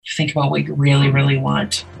Think about what you really, really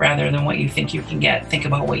want rather than what you think you can get. Think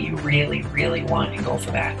about what you really, really want and go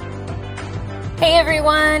for that. Hey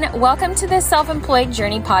everyone, welcome to the Self-Employed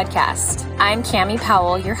Journey podcast. I'm Cami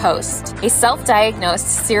Powell, your host, a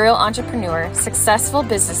self-diagnosed serial entrepreneur, successful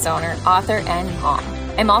business owner, author, and mom.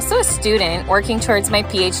 I'm also a student working towards my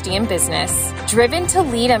PhD in business, driven to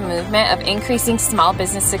lead a movement of increasing small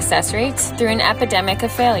business success rates through an epidemic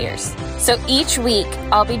of failures. So each week,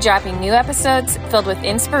 I'll be dropping new episodes filled with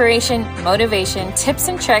inspiration, motivation, tips,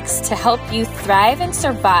 and tricks to help you thrive and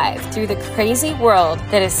survive through the crazy world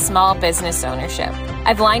that is small business ownership.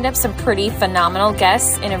 I've lined up some pretty phenomenal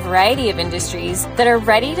guests in a variety of industries that are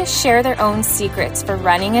ready to share their own secrets for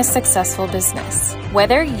running a successful business.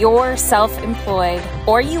 Whether you're self-employed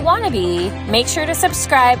or you want to be, make sure to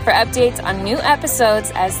subscribe for updates on new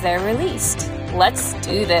episodes as they're released. Let's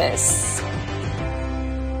do this.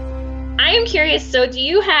 I am curious, so do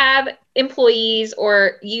you have employees,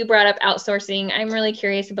 or you brought up outsourcing? I'm really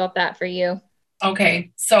curious about that for you.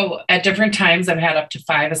 Okay. So at different times, I've had up to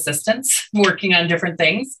 5 assistants working on different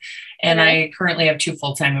things. And I currently have 2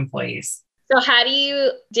 full-time employees. So how do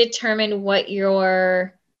you determine what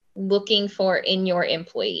you're looking for in your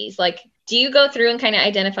employees? Like, do you go through and kind of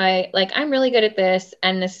identify, like, I'm really good at this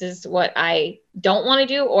and this is what I don't want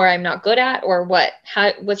to do, or I'm not good at, or what?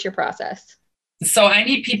 What's your process? So I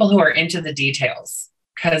need people who are into the details,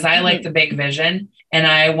 because I like the big vision and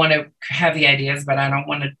I want to have the ideas, but I don't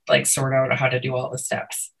want to like sort out how to do all the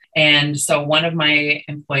steps. And so one of my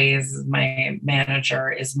employees, my manager,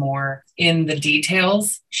 is more in the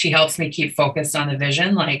details. She helps me keep focused on the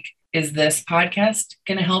vision. Like, is this podcast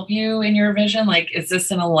going to help you in your vision? Like, is this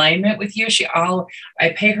in alignment with you? I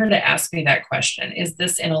pay her to ask me that question. Is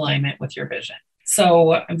this in alignment with your vision?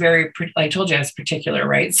 So I told you I was particular,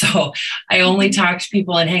 right? So I only talk to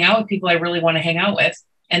people and hang out with people I really want to hang out with.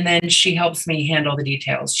 And then she helps me handle the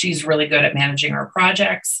details. She's really good at managing our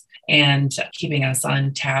projects and keeping us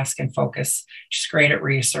on task and focus. She's great at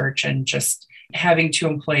research and just having 2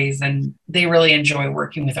 employees, and they really enjoy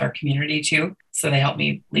working with our community too. So they help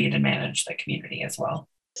me lead and manage the community as well.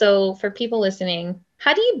 So for people listening,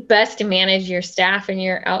 how do you best manage your staff and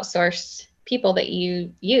your outsourced people that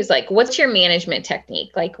you use? Like, what's your management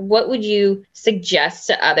technique? Like, what would you suggest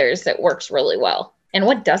to others that works really well and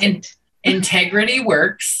what doesn't? Integrity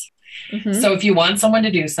works. So if you want someone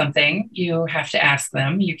to do something, you have to ask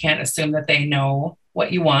them. You can't assume that they know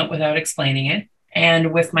what you want without explaining it.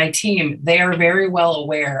 And with my team, they are very well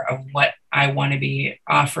aware of what I want to be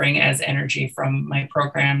offering as energy from my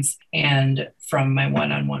programs and from my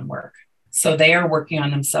one-on-one work. So they are working on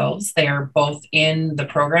themselves. They are both in the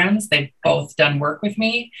programs. They've both done work with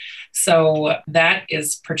me. So that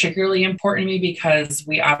is particularly important to me because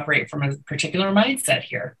we operate from a particular mindset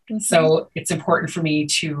here. So it's important for me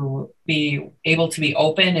to be able to be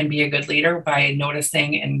open and be a good leader by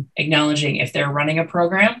noticing and acknowledging if they're running a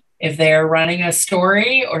program, if they're running a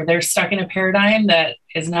story, or they're stuck in a paradigm that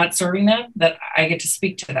is not serving them, that I get to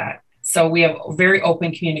speak to that. So we have very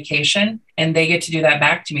open communication, and they get to do that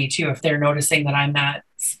back to me too if they're noticing that I'm not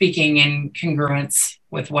speaking in congruence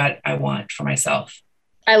with what I want for myself.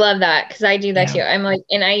 I love that, because I do that too. I'm like,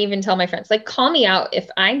 and I even tell my friends, like, call me out if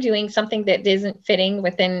I'm doing something that isn't fitting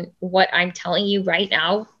within what I'm telling you right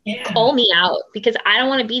now. Call me out, because I don't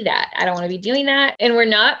want to be that. I don't want to be doing that. And we're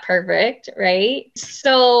not perfect, right?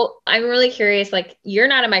 So I'm really curious, like, you're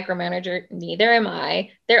not a micromanager, neither am I.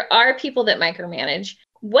 There are people that micromanage.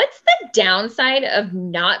 What's the downside of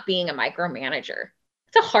not being a micromanager?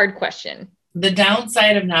 It's a hard question. The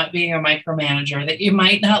downside of not being a micromanager, that you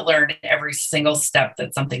might not learn every single step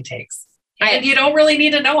that something takes. And you don't really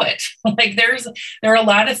need to know it. Like, there are a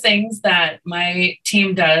lot of things that my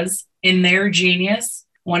team does in their genius.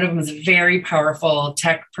 One of them is a very powerful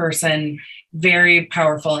tech person, very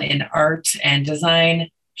powerful in art and design.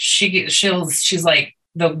 She's like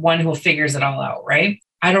the one who figures it all out, right?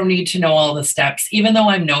 I don't need to know all the steps, even though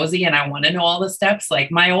I'm nosy and I want to know all the steps.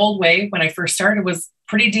 Like, my old way when I first started was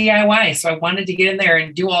pretty DIY. So I wanted to get in there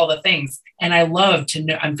and do all the things. And I love to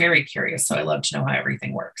know, I'm very curious. So I love to know how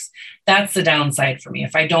everything works. That's the downside for me.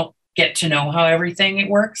 If I don't get to know how everything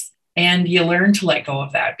works, and you learn to let go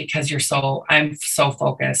of that because I'm so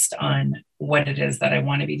focused on what it is that I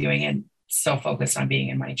want to be doing and so focused on being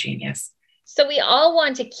in my genius. So we all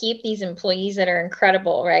want to keep these employees that are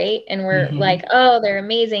incredible, right? And we're like, oh, they're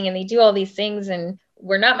amazing and they do all these things, and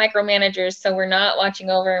we're not micromanagers, so we're not watching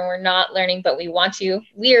over and we're not learning, but we want to.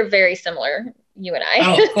 We are very similar, you and I.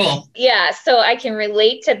 Oh, cool. Yeah, so I can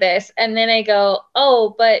relate to this. And then I go,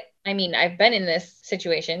 oh, but I mean, I've been in this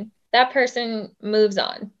situation. That person moves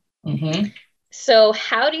on. So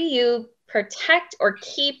how do you protect or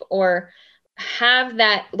keep or have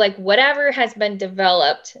that, like whatever has been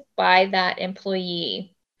developed by that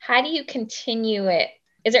employee, how do you continue it?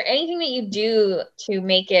 Is there anything that you do to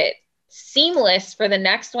make it seamless for the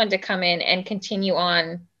next one to come in and continue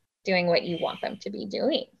on doing what you want them to be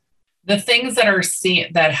doing? The things that are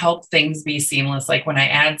that help things be seamless, like when I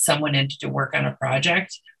add someone in to do work on a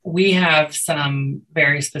project, we have some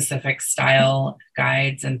very specific style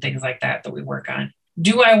guides and things like that that we work on.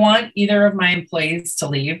 Do I want either of my employees to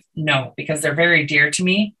leave? No, because they're very dear to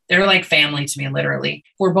me. They're like family to me, literally.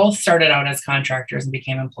 We're both started out as contractors and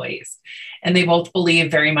became employees. And they both believe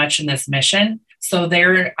very much in this mission. So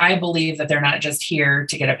I believe that they're not just here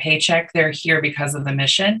to get a paycheck. They're here because of the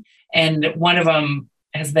mission. And one of them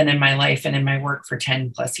has been in my life and in my work for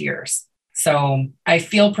 10 plus years. So I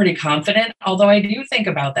feel pretty confident, although I do think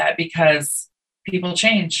about that because people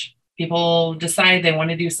change. People decide they want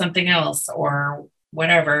to do something else or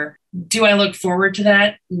whatever. Do I look forward to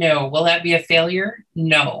that? No. Will that be a failure?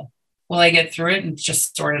 No. Will I get through it and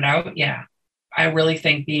just sort it out? Yeah. I really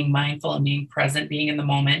think being mindful and being present, being in the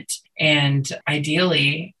moment, and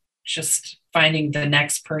ideally just finding the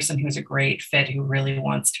next person who's a great fit, who really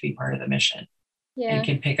wants to be part of the mission. Yeah. And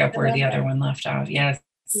can pick up where the other one left off. Yeah.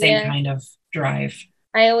 Same kind of drive.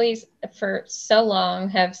 I always, for so long,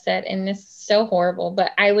 have said, and this is so horrible,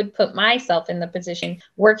 but I would put myself in the position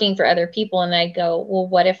working for other people. And I'd go, well,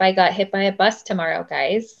 what if I got hit by a bus tomorrow,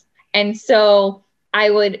 guys? And so I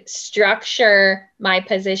would structure my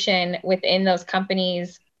position within those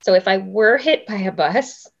companies. So if I were hit by a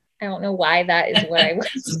bus, I don't know why that is what I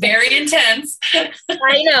was. Very intense.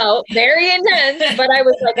 I know, very intense, but I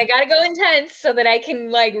was like, I got to go intense so that I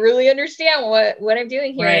can like really understand what I'm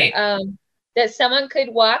doing here. Right. That someone could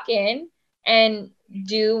walk in and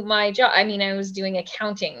do my job. I mean, I was doing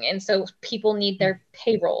accounting, and so people need their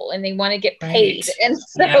payroll and they want to get paid. Right. And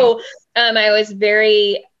so I was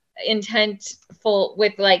very intentful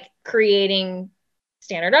with like creating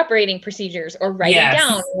standard operating procedures or writing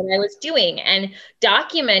down what I was doing and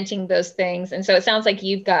documenting those things. And so it sounds like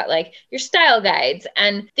you've got like your style guides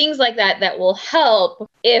and things like that will help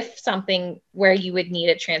if something where you would need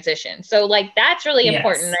a transition. So like, that's really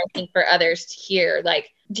important, I think, for others to hear. Like,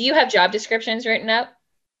 do you have job descriptions written up?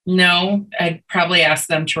 No, I'd probably ask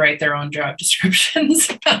them to write their own job descriptions.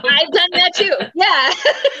 I've done that too. Yeah.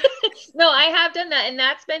 No, I have done that, and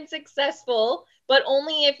that's been successful. But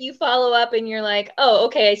only if you follow up and you're like, oh,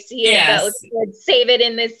 okay, I see it. That looks good. Save it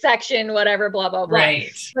in this section, whatever, blah, blah, blah.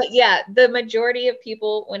 Right. But yeah, the majority of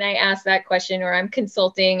people, when I ask that question or I'm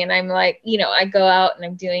consulting and I'm like, I go out and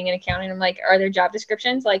I'm doing an accounting, I'm like, are there job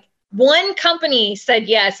descriptions? Like, one company said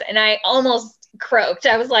yes, and I almost croaked.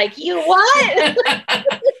 I was like, you what?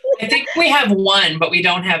 I think we have one, but we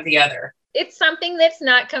don't have the other. It's something that's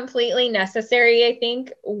not completely necessary, I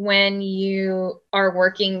think, when you are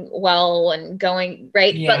working well and going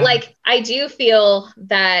right. Yeah. But like, I do feel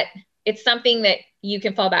that it's something that you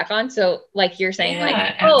can fall back on. So like you're saying, like,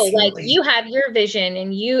 absolutely. Like you have your vision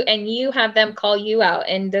and you have them call you out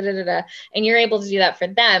and and you're able to do that for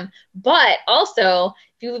them. But also,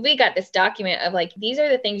 we got this document of like, these are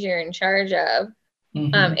the things you're in charge of.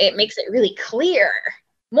 Mm-hmm. It makes it really clear,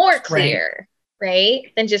 more clear.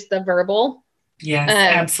 Right? Than just the verbal. Yes,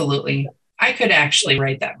 absolutely. I could actually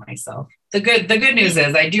write that myself. The good news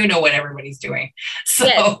is I do know what everybody's doing. So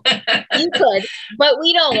yes, you could, but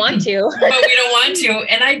we don't want to.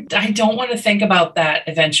 And I don't want to think about that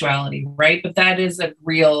eventuality, right? But that is a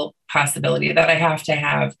real possibility that I have to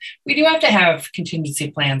have. We do have to have contingency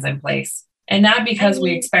plans in place. And not because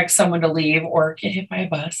we expect someone to leave or get hit by a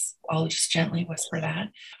bus. I'll just gently whisper that.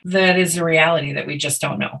 That is a reality that we just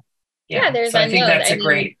don't know. Yeah, there's unknowns. I think that's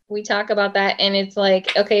great. We talk about that, and it's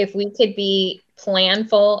like, okay, if we could be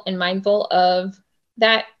planful and mindful of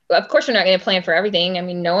that, of course, we're not going to plan for everything. I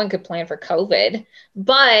mean, no one could plan for COVID,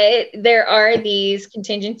 but there are these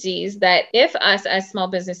contingencies that if us as small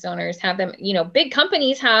business owners have them, big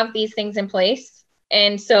companies have these things in place.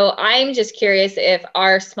 And so I'm just curious if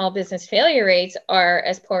our small business failure rates are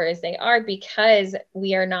as poor as they are because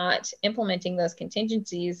we are not implementing those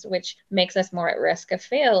contingencies, which makes us more at risk of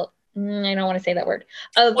fail. I don't want to say that word.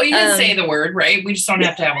 Well, you can say the word, right? We just don't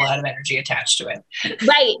have to have a lot of energy attached to it.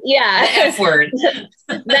 Right. Yeah. The F word.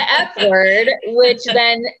 The F word, which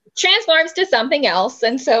then transforms to something else.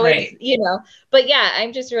 And so it's, but yeah,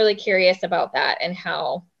 I'm just really curious about that and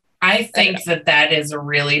how. I think that is a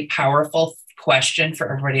really powerful question for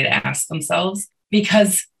everybody to ask themselves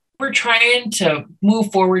because we're trying to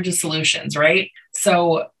move forward to solutions, right?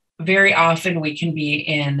 So very often we can be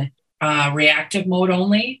in reactive mode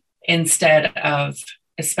only. Instead of,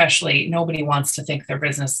 especially, nobody wants to think their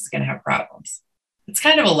business is going to have problems. It's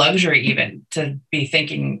kind of a luxury even to be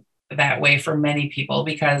thinking that way for many people,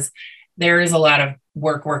 because there is a lot of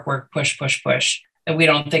work, push, and we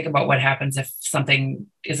don't think about what happens if something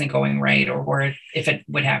isn't going right, or if it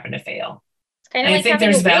would happen to fail. It's kind of and like I think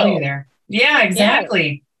there's value there. Yeah,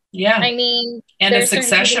 exactly. Yeah. I mean, and a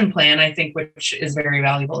succession plan, I think, which is very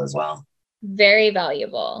valuable as well. Very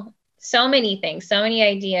valuable. So many things, so many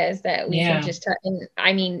ideas that we can just touch. And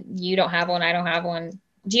I mean, you don't have one. I don't have one.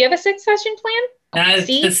 Do you have a succession plan? Not at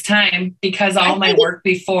this time, because all my work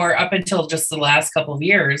before, up until just the last couple of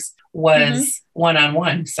years, was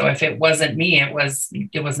one-on-one. So if it wasn't me, it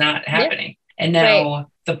was not happening. And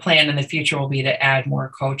now the plan in the future will be to add more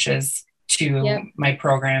coaches to my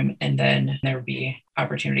program. And then there will be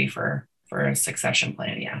opportunity for a succession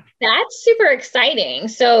plan. Yeah. That's super exciting.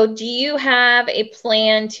 So do you have a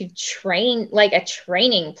plan to train, like a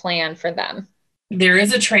training plan for them? There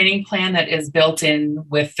is a training plan that is built in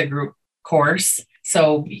with the group course.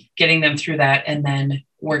 So getting them through that, and then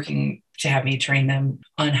working to have me train them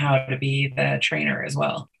on how to be the trainer as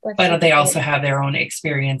well. But they also have their own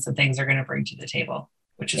experience and things they're going to bring to the table,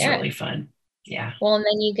 which is really fun. Yeah. Well, and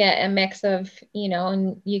then you get a mix of,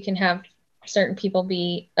 and you can have certain people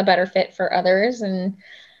be a better fit for others. And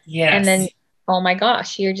then, oh my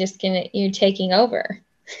gosh, you're taking over.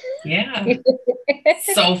 Yeah.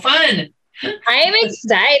 So fun. I'm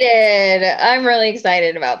excited. I'm really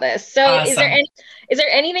excited about this. So awesome. Is there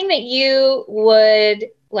anything that you would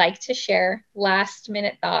like to share? Last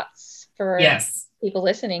minute thoughts for people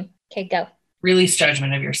listening. Okay, go. Release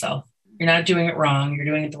judgment of yourself. You're not doing it wrong. You're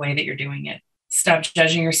doing it the way that you're doing it. Stop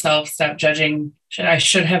judging yourself. Stop judging. I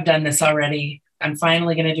should have done this already. I'm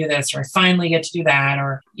finally going to do this, or I finally get to do that.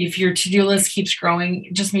 Or if your to-do list keeps growing,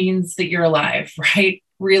 it just means that you're alive, right?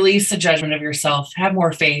 Release the judgment of yourself. Have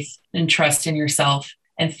more faith and trust in yourself,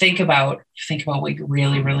 and think about what you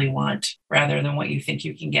really, really want, rather than what you think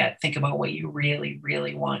you can get. Think about what you really,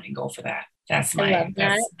 really want and go for that. That's my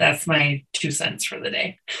 2 cents for the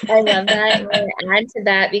day. I love that. I'm going to add to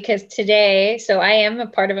that, because today, so I am a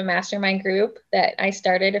part of a mastermind group that I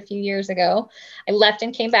started a few years ago. I left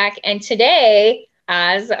and came back. And today,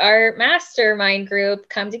 as our mastermind group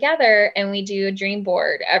come together, and we do a dream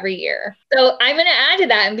board every year. So I'm going to add to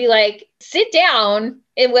that and be like, sit down,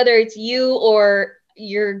 and whether it's you or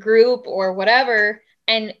your group or whatever,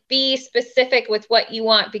 and be specific with what you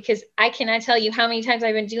want, because I cannot tell you how many times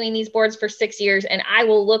I've been doing these boards for 6 years, and I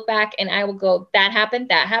will look back and I will go, that happened.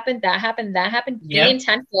 Yep. Be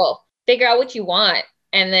intentful, figure out what you want,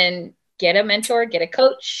 and then get a mentor, get a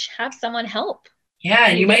coach, have someone help. Yeah.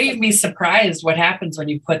 And you might even be surprised what happens when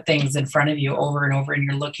you put things in front of you over and over and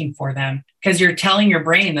you're looking for them, because you're telling your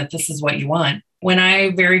brain that this is what you want. When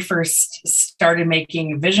I very first started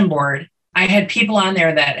making a vision board, I had people on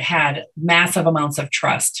there that had massive amounts of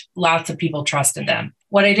trust. Lots of people trusted them.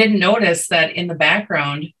 What I didn't notice that in the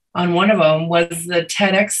background on one of them was the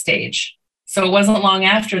TEDx stage. So it wasn't long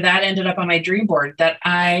after that ended up on my dream board that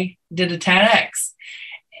I did a TEDx.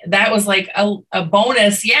 That was like a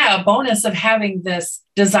bonus. Yeah, a bonus of having this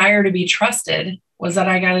desire to be trusted was that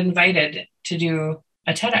I got invited to do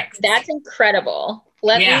a TEDx. That's incredible.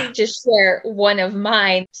 Let me just share one of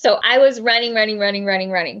mine. So I was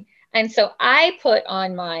running. And so I put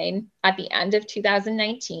on mine at the end of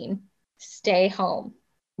 2019, stay home.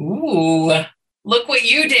 Ooh, look what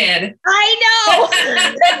you did. I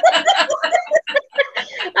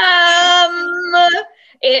know.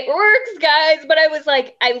 It works, guys. But I was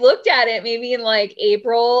like, I looked at it maybe in like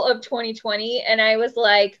April of 2020, and I was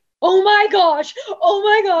like, oh my gosh.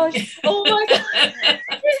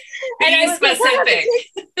 And I was specific.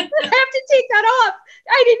 Like, I have to take that off.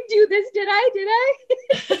 I didn't do this, did I?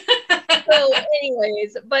 So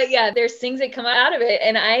anyways, but yeah, there's things that come out of it.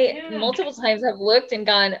 And I multiple times have looked and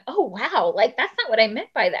gone, oh, wow, like that's not what I meant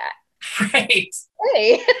by that. Right.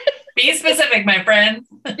 Hey. Be specific, my friend.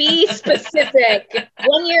 Be specific.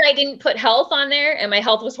 One year I didn't put health on there, and my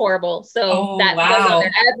health was horrible. So wow.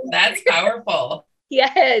 That's powerful.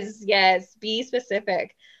 Yes. Be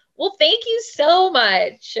specific. Well, thank you so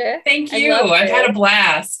much. Thank you. I've had a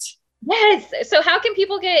blast. Yes. So how can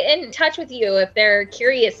people get in touch with you if they're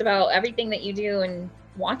curious about everything that you do and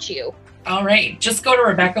want you? All right. Just go to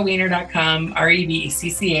RebeccaWiener.com,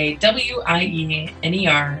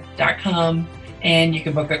 RebeccaWiener.com, and you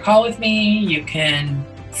can book a call with me. You can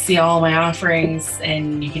see all my offerings,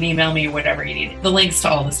 and you can email me whatever you need. The links to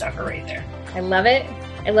all the stuff are right there. I love it.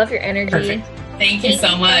 I love your energy. Perfect. Thank you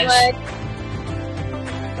so much.